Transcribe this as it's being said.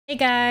Hey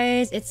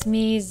guys, it's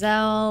me,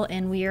 Zell,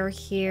 and we are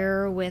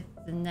here with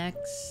the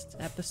next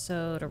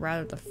episode, or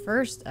rather the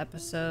first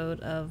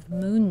episode of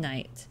Moon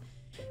Knight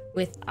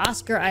with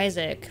Oscar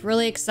Isaac.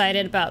 Really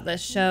excited about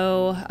this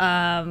show.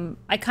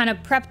 I kind of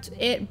prepped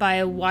it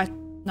by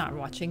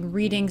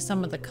reading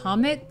some of the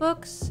comic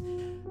books.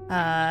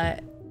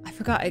 I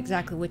forgot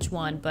exactly which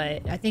one,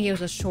 but I think it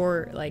was a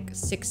short, like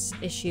 6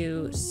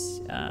 issues.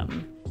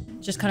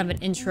 Just kind of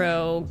an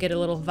intro, get a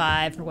little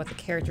vibe for what the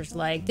character's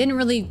like. Didn't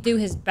really do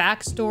his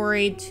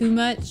backstory too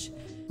much,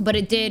 but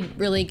it did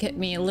really get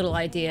me a little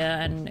idea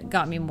and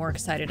got me more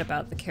excited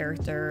about the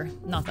character.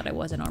 Not that I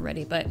wasn't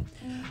already, but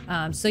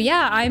so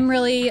yeah, I'm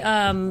really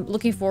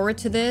looking forward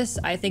to this.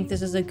 I think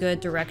this is a good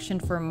direction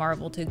for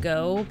Marvel to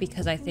go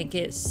because I think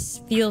it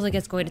feels like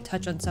it's going to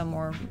touch on some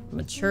more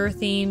mature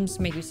themes,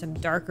 maybe some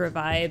darker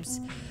vibes.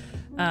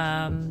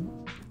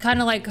 Kind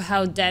of like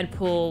how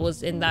Deadpool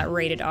was in that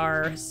rated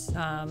R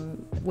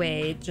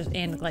way,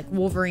 and like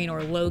Wolverine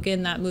or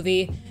Logan, that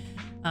movie,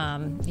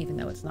 even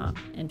though it's not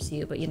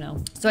MCU, but you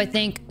know. So I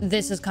think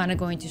this is kind of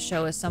going to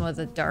show us some of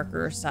the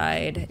darker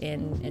side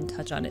and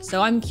touch on it.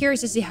 So I'm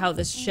curious to see how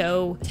this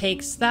show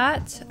takes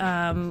that,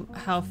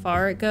 how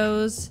far it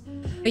goes.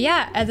 But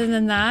yeah, other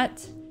than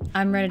that,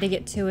 I'm ready to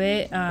get to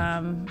it.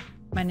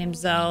 My name's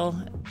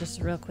Zell.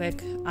 Just real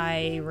quick,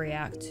 I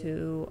react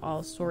to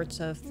all sorts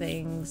of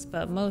things,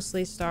 but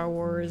mostly Star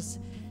Wars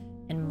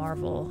and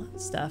Marvel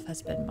stuff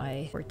has been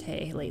my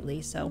forte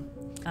lately. So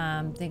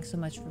thanks so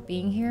much for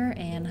being here,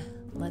 and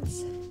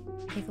let's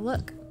take a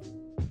look.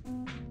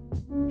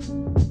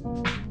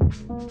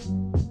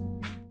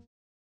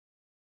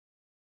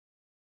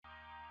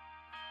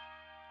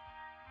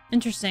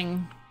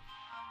 Interesting.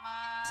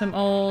 Some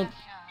old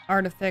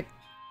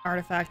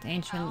artifact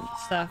ancient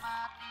stuff.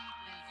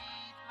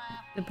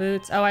 The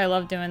boots. Oh, I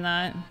love doing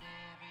that.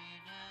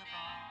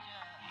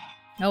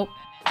 Nope.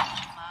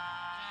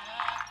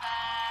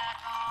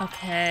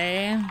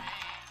 Okay.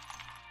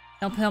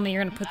 Don't tell me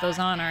you're gonna put those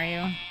on, are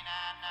you?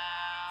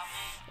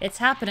 It's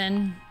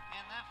happening.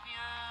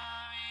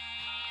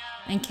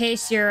 In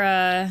case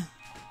you're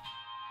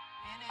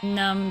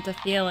numb to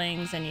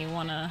feelings and you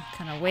wanna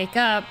kind of wake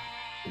up,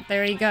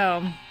 there you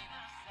go.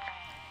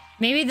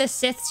 Maybe the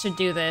Sith should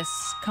do this.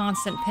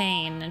 Constant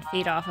pain and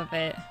feed off of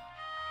it.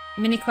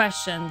 Many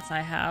questions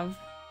I have.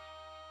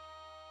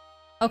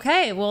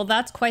 Okay, well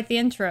that's quite the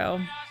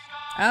intro.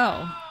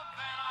 Oh.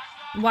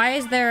 Why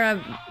is there a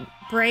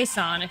brace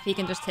on if he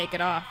can just take it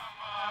off?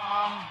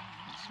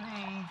 It's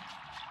me.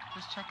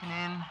 Just checking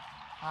in.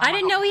 I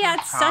didn't know he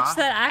had such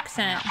that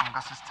accent. You'd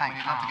love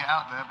to get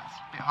out there, but it's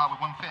a bit hard with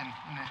one fin,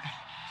 isn't it?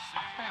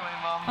 Anyway,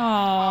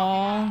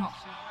 Aww. Mum.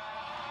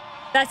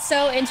 That's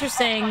so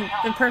interesting.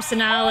 The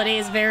personality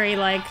is very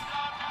like...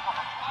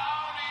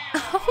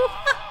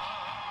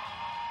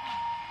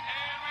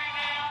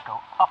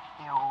 Up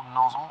the old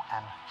nozzle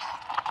and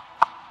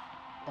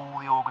all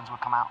the organs would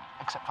come out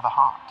except for the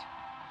heart.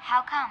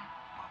 How come?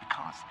 Well,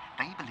 because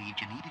they believed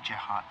you needed your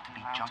heart to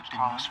be judged and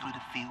used through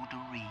the field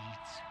of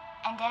reeds.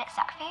 And did it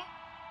suck for you?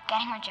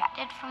 Getting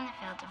rejected from the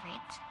field of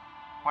reeds?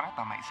 Well, that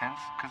don't make sense,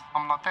 because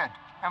I'm not dead,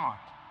 am I?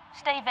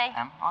 Stevie,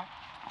 Am I?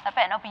 that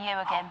better not be you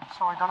again.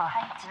 Sorry, Donna.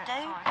 Hate to do.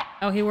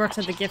 Oh, he works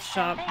at the gift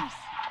shop. Things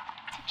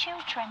to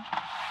children.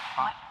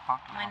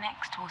 My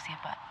neck's towards you,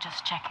 but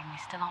just checking we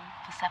still on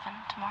for 7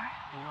 tomorrow.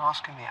 Are you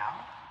asking me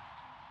out?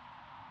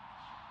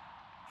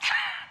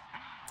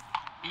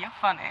 You're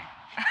funny.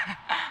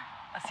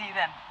 I'll see you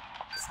then.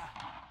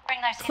 Bring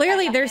those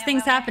Clearly hippos up there's here,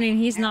 things will you? happening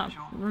he's Yeah, not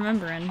sure.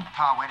 remembering.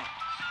 Car wedding.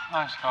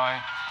 Nice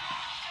guy.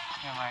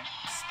 Yeah, mate.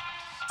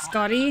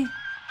 Scotty?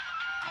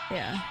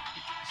 Yeah.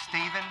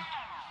 Stephen?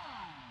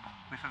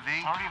 With a V?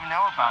 I don't even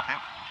know about it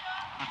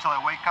until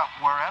I wake up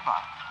wherever.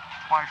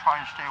 That's why I try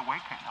and stay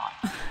awake at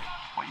night.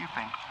 What do you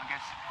think? I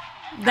guess...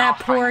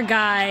 That poor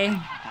guy. No?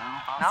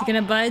 Is he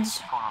gonna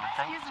budge? Going on a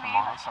date Excuse me.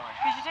 tomorrow, sorry.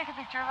 Could you take a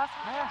picture of us?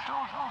 Yeah,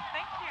 sure.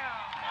 Thank you.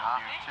 Yeah,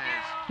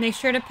 cheers. Make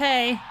sure to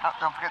pay. Oh,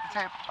 don't forget the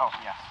tip. Oh,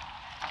 yes.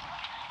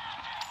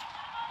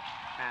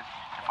 Cheers.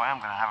 If I am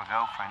going to have a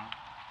girlfriend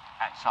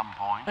at some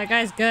point, That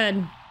guy's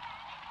good.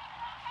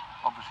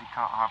 obviously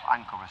can't have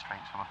ankle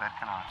restraints on my bed,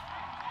 can I?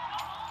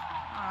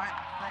 Alright,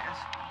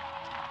 laters.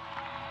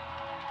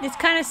 It's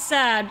kind of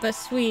sad, but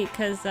sweet,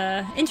 because,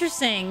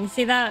 interesting.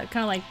 See that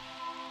kind of like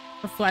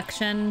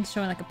reflection,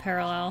 showing like a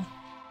parallel.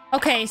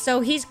 Okay, so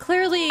he's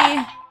clearly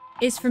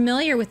is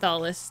familiar with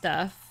all this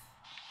stuff.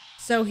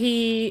 So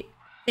he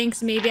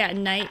thinks maybe at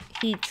night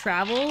he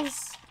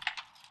travels,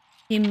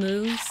 he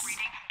moves.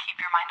 Reading can keep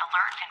your mind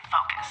alert and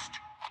focused.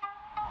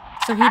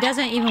 So he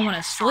doesn't even want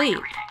to sleep.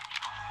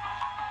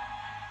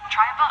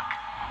 Try a book.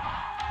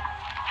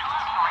 Tell a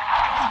story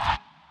about yourself.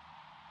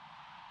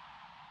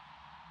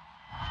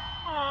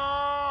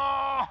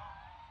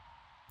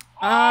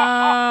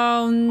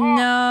 Oh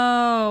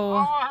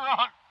no.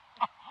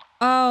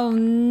 Oh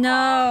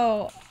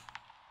no.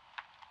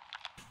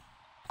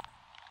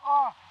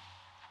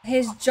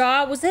 His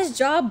jaw, was his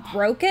jaw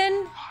broken?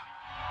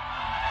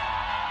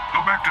 Go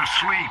back to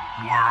sleep,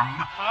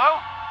 worm. Hello?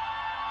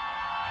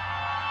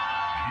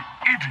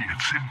 The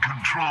idiot's in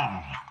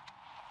control.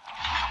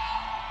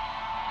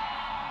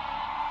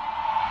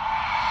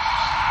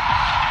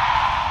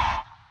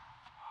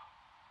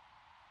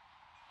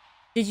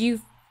 Did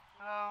you...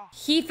 Hello?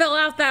 He fell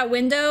out that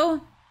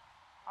window?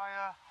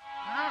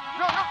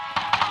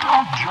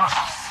 Don't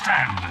just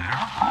stand there.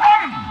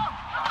 Run!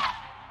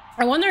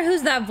 I wonder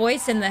who's that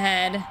voice in the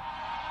head.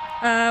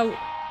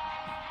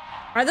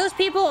 Are those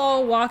people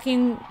all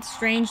walking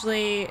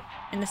strangely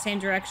in the same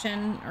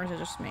direction? Or is it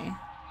just me?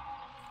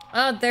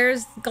 Oh,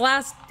 there's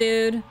Glass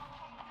Dude.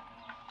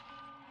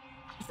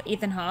 Is it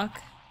Ethan Hawke?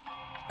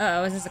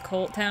 Uh-oh, is this a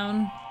cult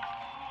town?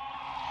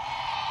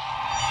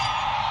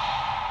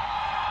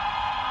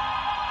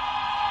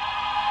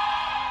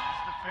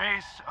 It's the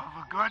face of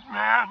a good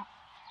man.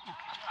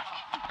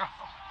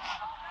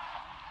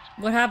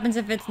 What happens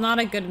if it's not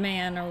a good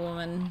man or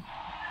woman?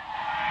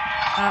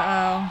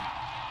 Uh-oh.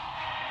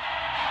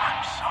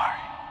 I'm sorry.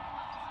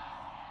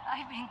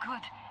 I've been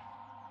good.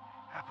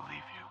 I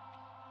believe you.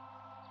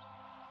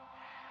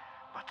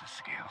 But the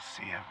scales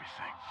see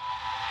everything.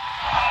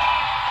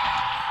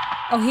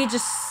 Oh, he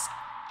just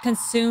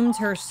consumed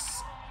her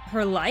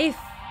life?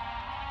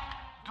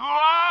 Do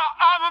I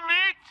have a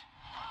meat?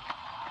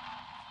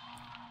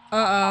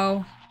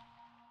 Uh-oh.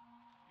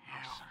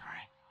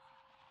 Mercenary.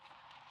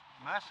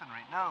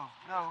 Mercenary? No,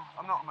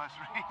 I'm not a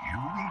mercenary. You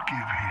will give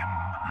him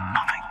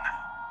nothing.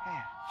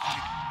 Here.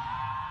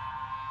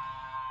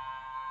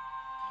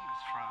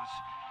 Fingers froze.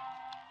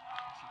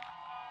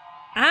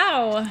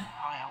 Ow!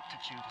 High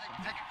altitude or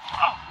something.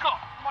 Oh, God!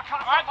 I can't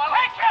feel my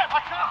legs!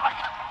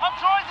 I'm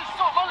trying to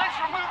stop, my legs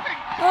are moving!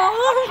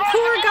 Oh,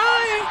 poor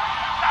guy!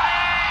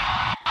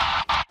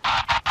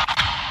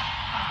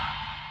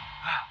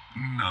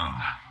 No,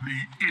 the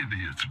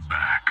idiot's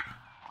back.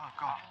 Oh,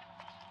 God.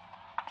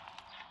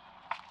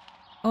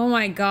 Oh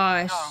my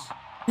gosh.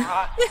 No.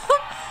 Right.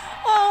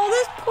 Oh,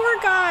 this poor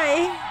guy. I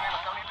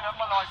don't even have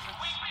my license.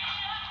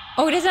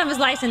 Oh, he doesn't have his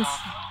license.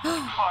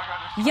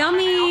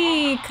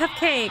 Yummy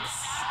cupcakes.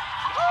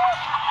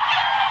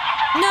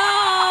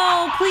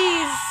 No,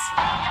 please.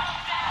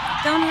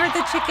 Don't hurt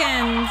the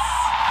chickens.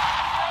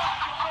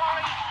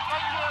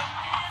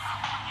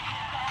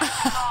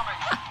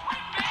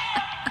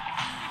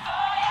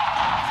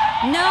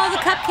 No, the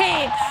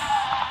cupcakes.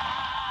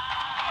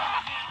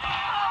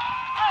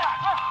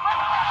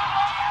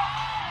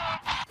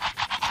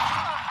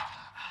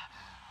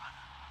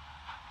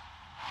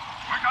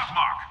 Wake up,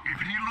 Mark.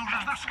 If he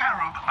loses the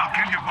scarab, I'll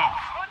kill you both.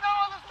 I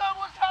don't understand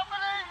what's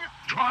happening!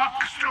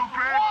 Talk,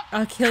 stupid.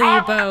 I'll kill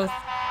you both.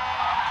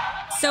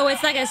 So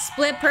it's like a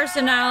split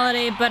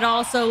personality, but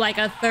also like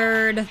a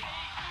third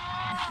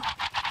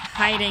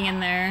hiding in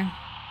there.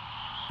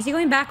 Is he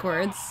going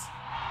backwards?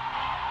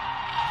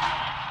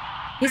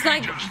 He's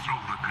like... Just throw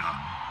the gun.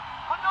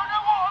 I don't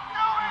know what I'm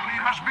doing!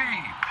 Leave us be,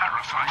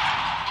 parasite.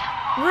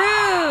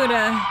 Rude!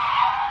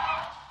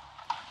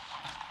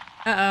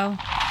 Uh-oh.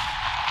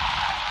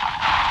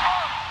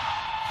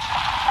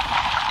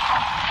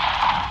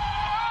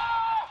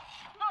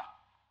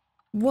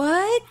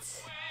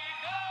 What?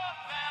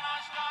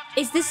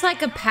 Is this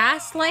like a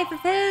past life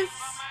of his?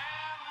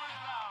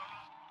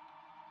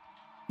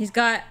 He's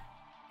got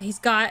a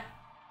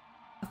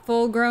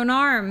full-grown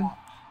arm.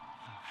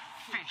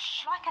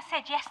 Fish. Like I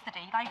said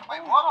yesterday, they've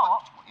Wait, all what?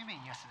 got... What do you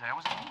mean yesterday? I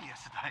wasn't here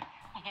yesterday.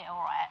 Yeah,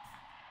 all right.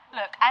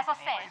 Look, as I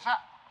said... Is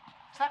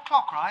that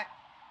clock right?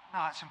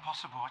 No, it's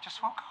impossible. I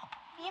just woke up.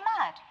 Are you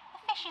mad?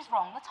 The fish is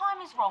wrong, the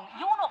time is wrong.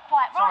 You're not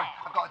quite Sorry,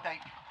 right. I've got a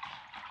date.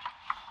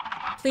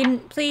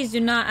 Please do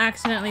not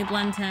accidentally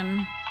blend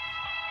him.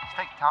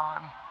 Steak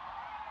time.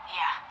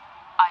 Yeah,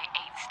 I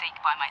ate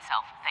steak by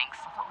myself, thanks.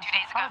 2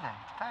 days ago. Friday,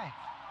 today.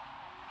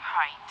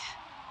 Right.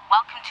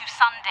 Welcome to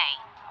Sunday.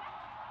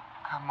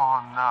 Come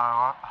on,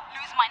 no.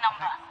 Lose my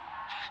number.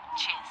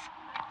 Cheers.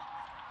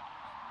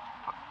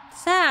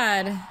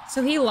 Sad.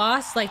 So he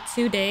lost like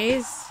 2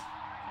 days.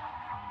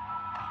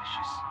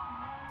 Delicious.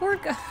 Poor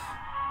guy.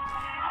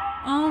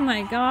 Oh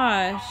my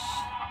gosh.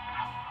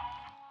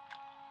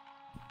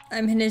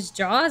 I mean, his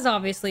jaw is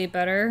obviously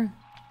better.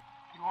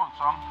 You want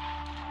some?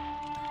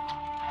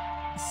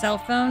 A cell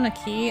phone, a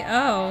key.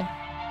 Oh.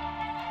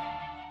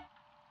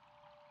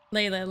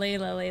 Layla.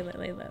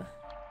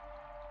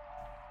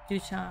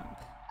 Duchamp.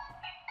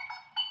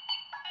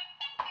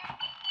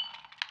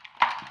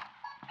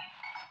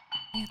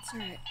 Answer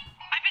it.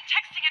 I've been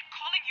texting and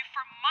calling you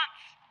for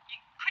months.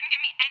 You couldn't give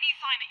me any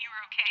sign that you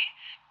were okay.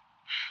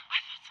 I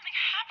thought something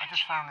happened. I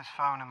just found this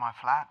phone in my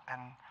flat,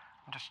 and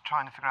I'm just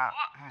trying to figure out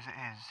whose it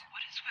is.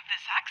 What is with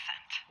this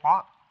accent?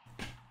 What?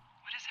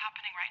 What is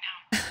happening right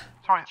now?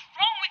 Sorry. What's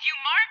wrong with you,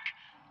 Mark?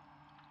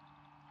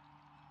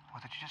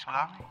 What did you just call me?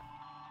 No.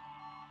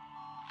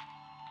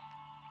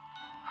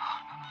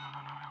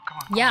 Come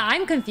on. Yeah,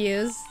 I'm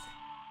confused.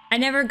 I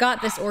never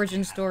got this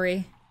origin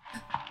story.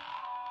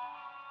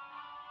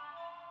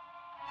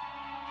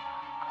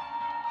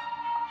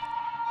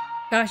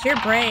 Gosh,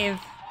 you're brave.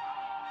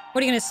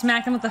 What, are you gonna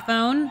smack him with the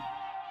phone?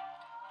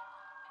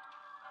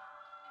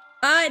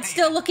 It's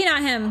still looking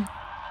at him.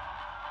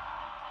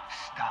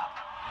 Stop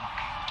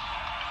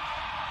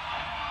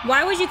looking.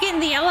 Why would you get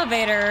in the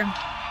elevator?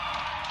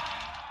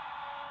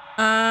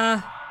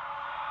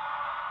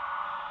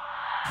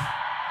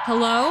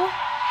 Hello?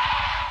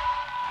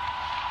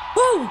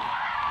 Woo!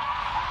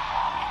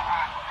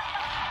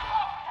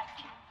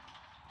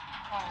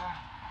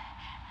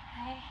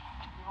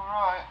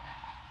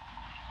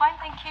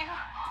 Thank you.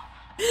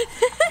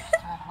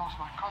 I've lost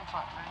my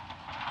contact,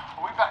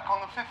 Are we back on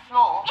the 5th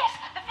floor? Yes,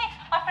 the fifth.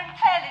 My friend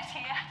Claire lives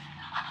here.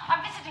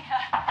 I'm visiting her.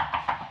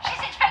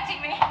 She's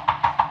expecting me.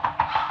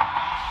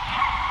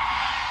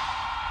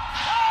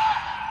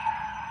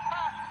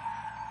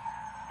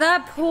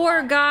 That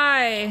poor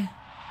guy.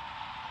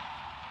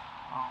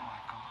 Oh my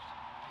God,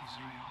 he's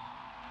real.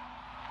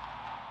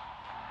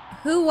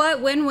 Who,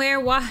 what, when, where,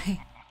 why?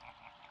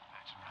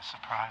 It's a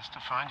surprise to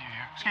find you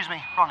here. Excuse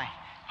me, Ronnie.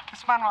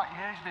 This man right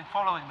here, he's been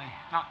following me.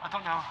 No, I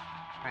don't know.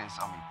 Prince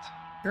Amit.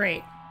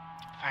 Great.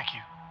 Thank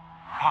you,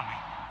 Ronnie.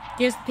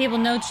 Gives people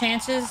no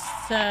chances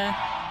to...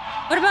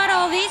 What about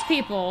all these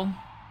people?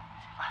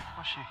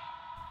 What's she?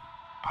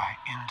 By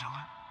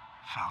indolent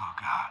fellow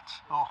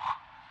gods. Oh,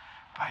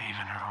 By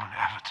even her own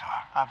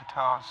avatar.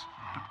 avatars.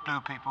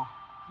 Blue people.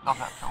 Love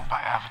that film.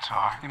 By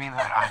avatar. You mean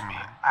that? I mean,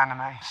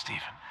 Anime.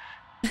 Stephen.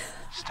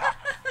 Stop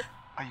it.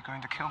 Are you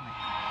going to kill me?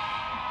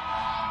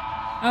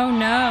 Oh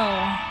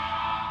no.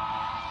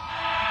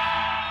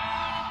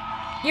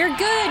 You're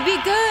good, be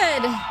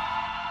good.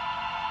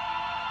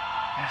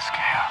 There's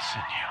chaos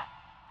in you.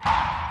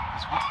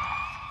 There's what?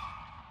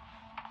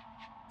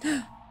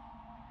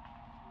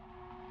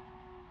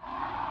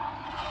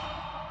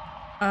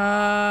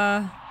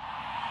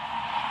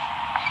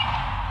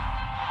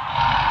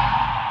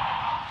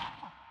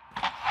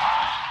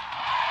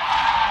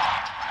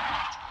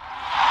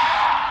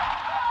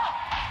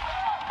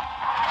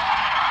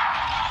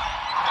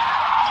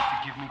 To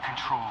give me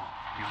control.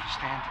 You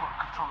understand? What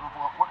control of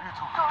what? What are you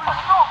talking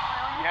about?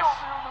 Yes,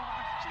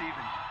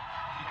 Stephen.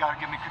 You gotta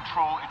give me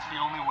control. It's the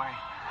only way.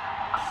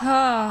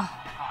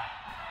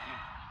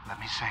 Let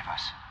me save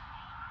us.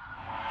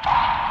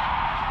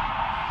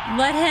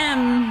 Let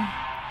him...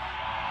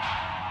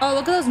 Oh,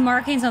 look at those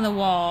markings on the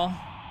wall.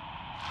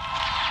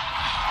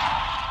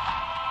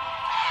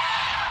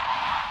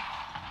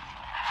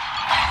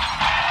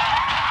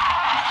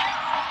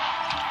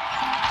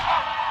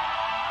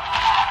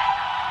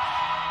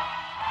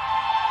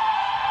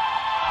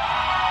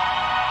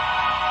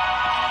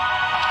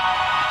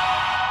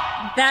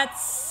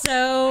 That's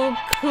so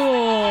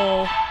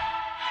cool.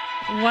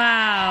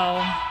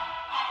 Wow.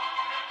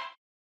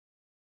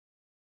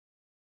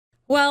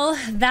 Well,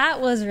 that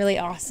was really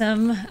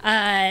awesome.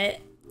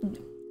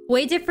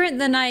 Way different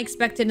than I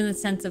expected in the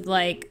sense of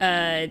like,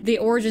 the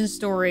origin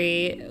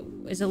story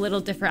is a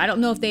little different. I don't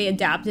know if they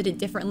adapted it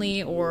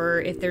differently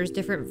or if there's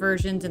different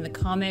versions in the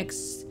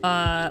comics,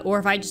 or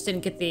if I just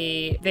didn't get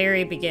the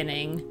very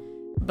beginning.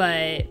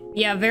 But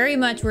yeah, very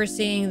much we're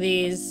seeing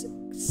these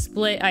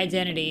split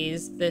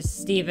identities. This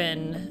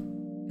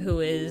Stephen, who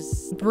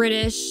is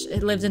British,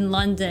 lives in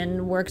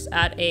London, works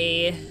at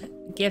a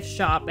gift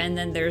shop, and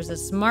then there's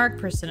this Mark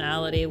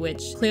personality,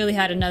 which clearly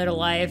had another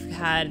life,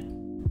 had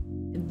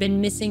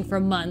been missing for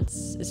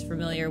months, is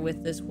familiar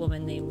with this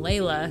woman named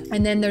Layla.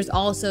 And then there's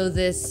also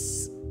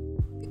this,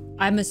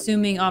 I'm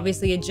assuming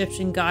obviously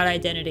Egyptian god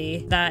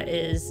identity, that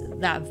is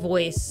that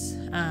voice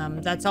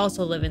that's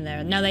also living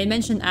there. Now they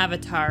mentioned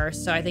avatar,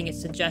 so I think it's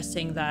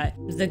suggesting that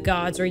the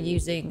gods are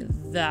using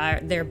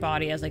their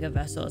body as like a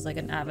vessel, as like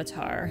an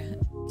avatar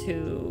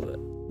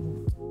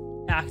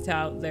to act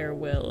out their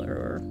will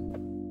or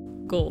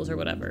goals or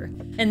whatever.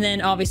 And then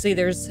obviously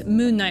there's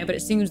Moon Knight, but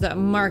it seems that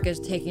Mark is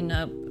taking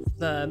up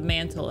the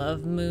mantle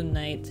of Moon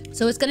Knight.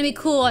 So it's gonna be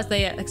cool as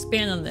they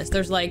expand on this.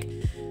 There's like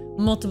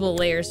multiple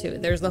layers to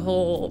it. There's the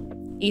whole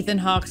Ethan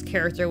Hawke's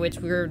character, which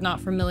we're not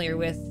familiar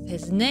with.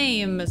 His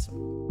name is,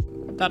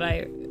 that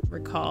I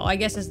recall, I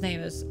guess his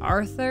name is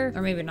Arthur,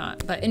 or maybe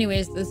not. But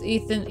anyways, this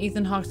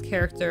Ethan Hawke's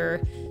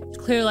character is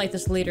clearly like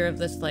this leader of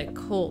this like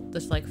cult,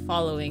 this like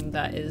following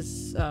that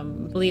is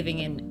believing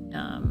in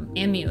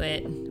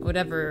Amulet,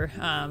 whatever,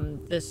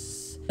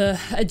 the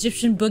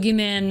Egyptian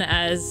boogeyman,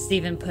 as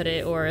Stephen put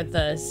it, or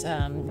this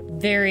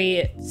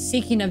very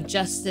seeking of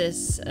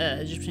justice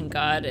Egyptian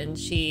god. And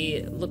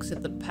she looks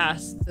at the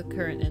past, the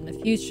current, and the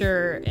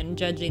future, and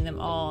judging them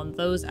all on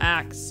those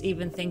acts,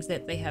 even things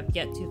that they have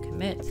yet to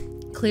commit,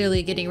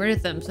 clearly getting rid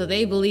of them. So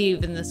they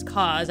believe in this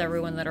cause,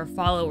 everyone that are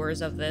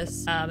followers of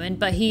this,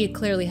 but he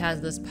clearly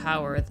has this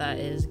power that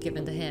is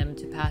given to him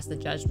to pass the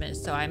judgment.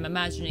 So I'm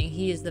imagining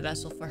he is the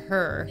vessel for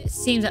her. It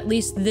seems at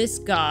least this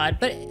god,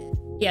 but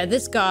yeah,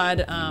 this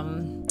god,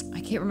 I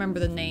can't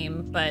remember the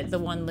name, but the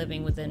one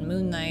living within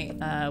Moon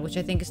Knight, which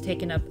I think is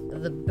taken up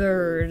the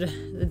bird,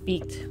 the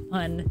beaked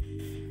one,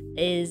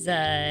 is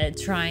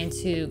trying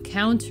to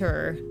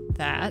counter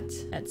that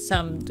at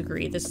some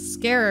degree. This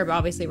scarab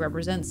obviously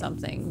represents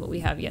something, but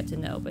we have yet to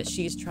know, but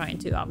she's trying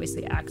to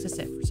obviously access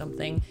it for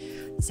something.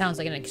 It sounds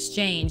like an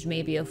exchange,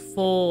 maybe a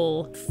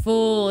full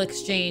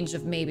exchange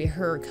of maybe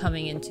her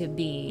coming into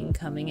being,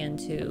 coming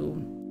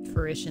into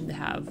fruition to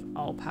have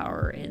all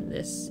power in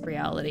this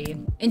reality.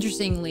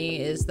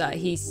 Interestingly is that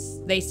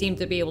they seem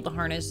to be able to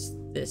harness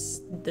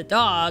the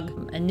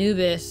dog,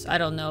 Anubis. I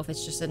don't know if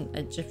it's just an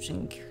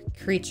Egyptian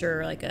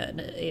creature, like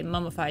a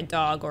mummified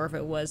dog, or if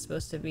it was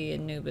supposed to be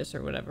Anubis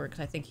or whatever, because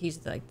I think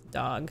he's like the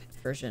dog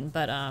version.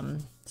 But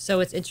so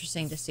it's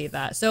interesting to see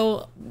that.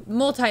 So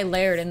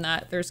multi-layered in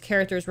that there's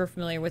characters we're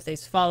familiar with,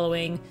 these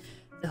following.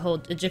 the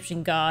whole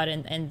Egyptian god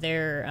and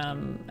their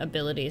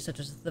abilities, such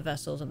as the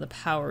vessels and the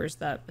powers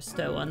that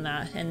bestow on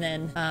that. And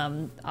then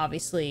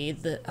obviously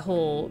the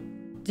whole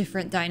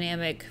different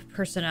dynamic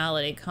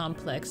personality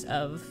complex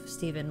of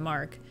Stephen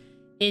Mark.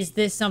 Is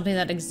this something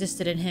that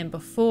existed in him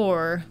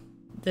before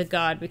the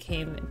god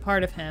became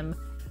part of him?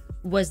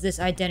 Was this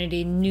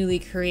identity newly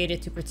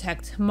created to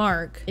protect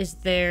Mark? Is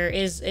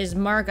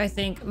Mark, I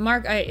think,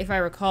 Mark, if I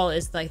recall,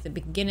 is like the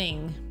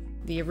beginning,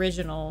 the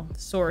original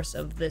source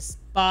of this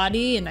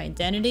body and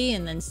identity,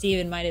 and then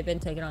Steven might have been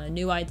taking on a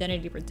new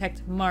identity to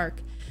protect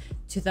Mark,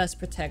 to thus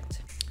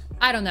protect,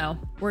 I don't know,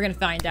 we're gonna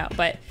find out.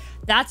 But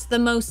that's the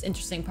most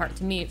interesting part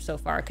to me so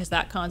far, because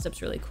that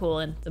concept's really cool,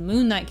 and the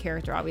Moon Knight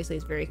character obviously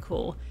is very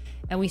cool,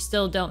 and we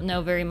still don't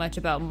know very much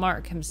about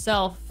Mark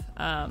himself,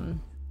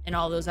 and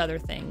all those other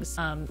things.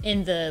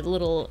 In the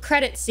little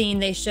credit scene,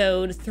 they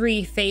showed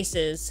 3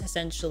 faces,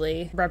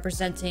 essentially,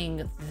 representing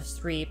the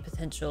 3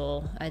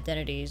 potential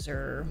identities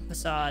or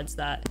facades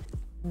that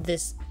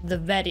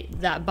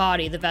that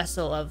body, the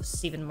vessel of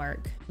Stephen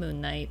Mark,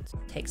 Moon Knight,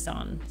 takes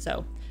on.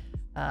 So,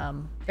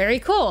 very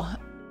cool.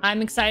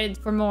 I'm excited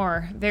for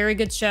more. Very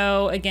good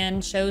show.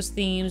 Again, shows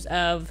themes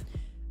of,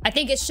 I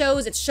think it's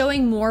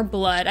showing more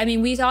blood. I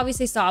mean, we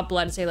obviously saw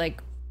blood, say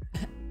like,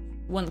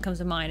 one that comes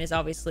to mind is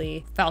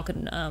obviously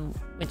Falcon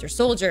Winter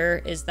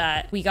Soldier, is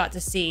that we got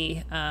to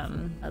see a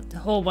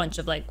whole bunch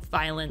of like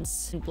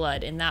violence and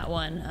blood in that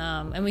one.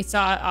 And we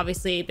saw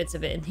obviously bits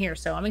of it in here.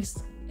 So I'm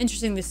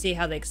interested to see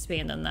how they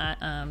expand on that.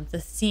 The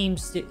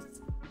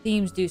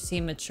themes do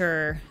seem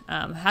mature.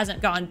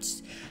 Hasn't gone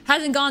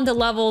to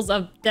levels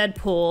of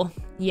Deadpool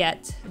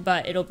yet,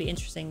 but it'll be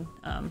interesting.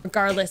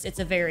 Regardless, it's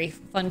a very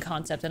fun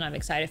concept and I'm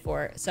excited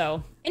for it.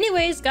 So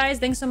anyways, guys,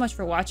 thanks so much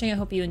for watching. I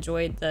hope you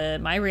enjoyed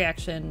my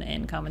reaction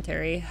and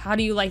commentary. How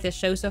do you like this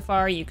show so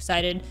far? Are you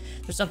excited?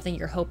 There's something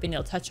you're hoping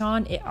it'll touch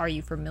on? Are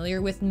you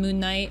familiar with Moon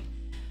Knight?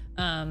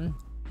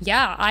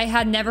 Yeah, I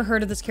had never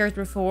heard of this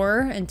character before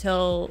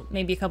until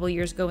maybe a couple of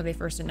years ago when they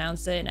first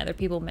announced it and other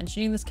people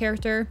mentioning this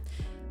character.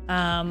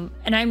 And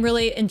I'm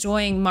really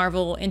enjoying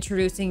Marvel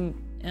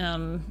introducing,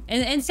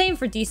 and same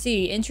for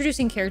DC,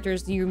 introducing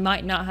characters you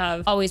might not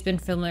have always been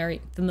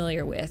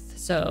familiar with.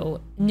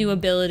 So new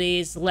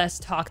abilities, less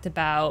talked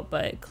about,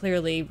 but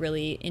clearly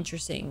really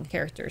interesting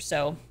characters.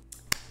 So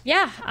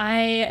yeah,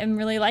 I am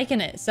really liking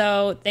it.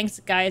 So thanks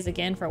guys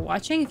again for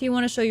watching. If you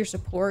want to show your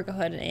support, go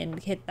ahead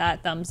and hit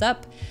that thumbs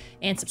up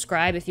and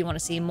subscribe if you want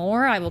to see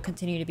more. I will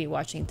continue to be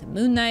watching the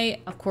Moon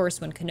Knight. Of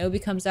course, when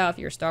Kenobi comes out, if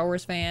you're a Star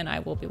Wars fan, I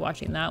will be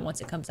watching that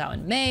once it comes out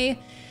in May.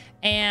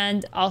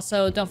 And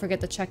also don't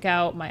forget to check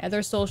out my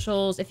other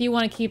socials. If you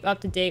want to keep up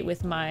to date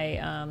with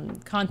my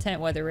content,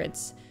 whether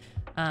it's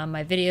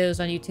my videos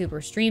on YouTube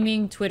or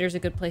streaming, Twitter's a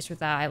good place for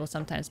that. I will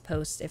sometimes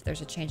post if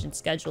there's a change in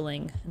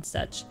scheduling and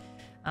such.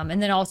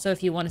 And then also,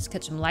 if you want to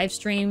catch some live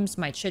streams,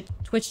 my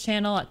Twitch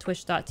channel at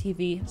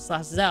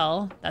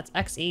twitch.tv/Zelle, that's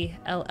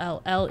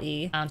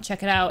Xelle.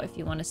 Check it out if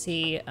you want to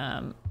see.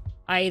 I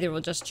either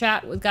will just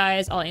chat with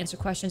guys, I'll answer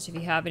questions if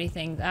you have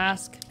anything to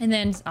ask, and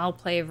then I'll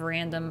play a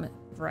random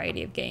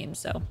variety of games.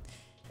 So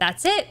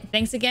that's it.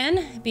 Thanks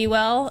again, be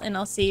well, and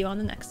I'll see you on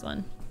the next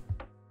one.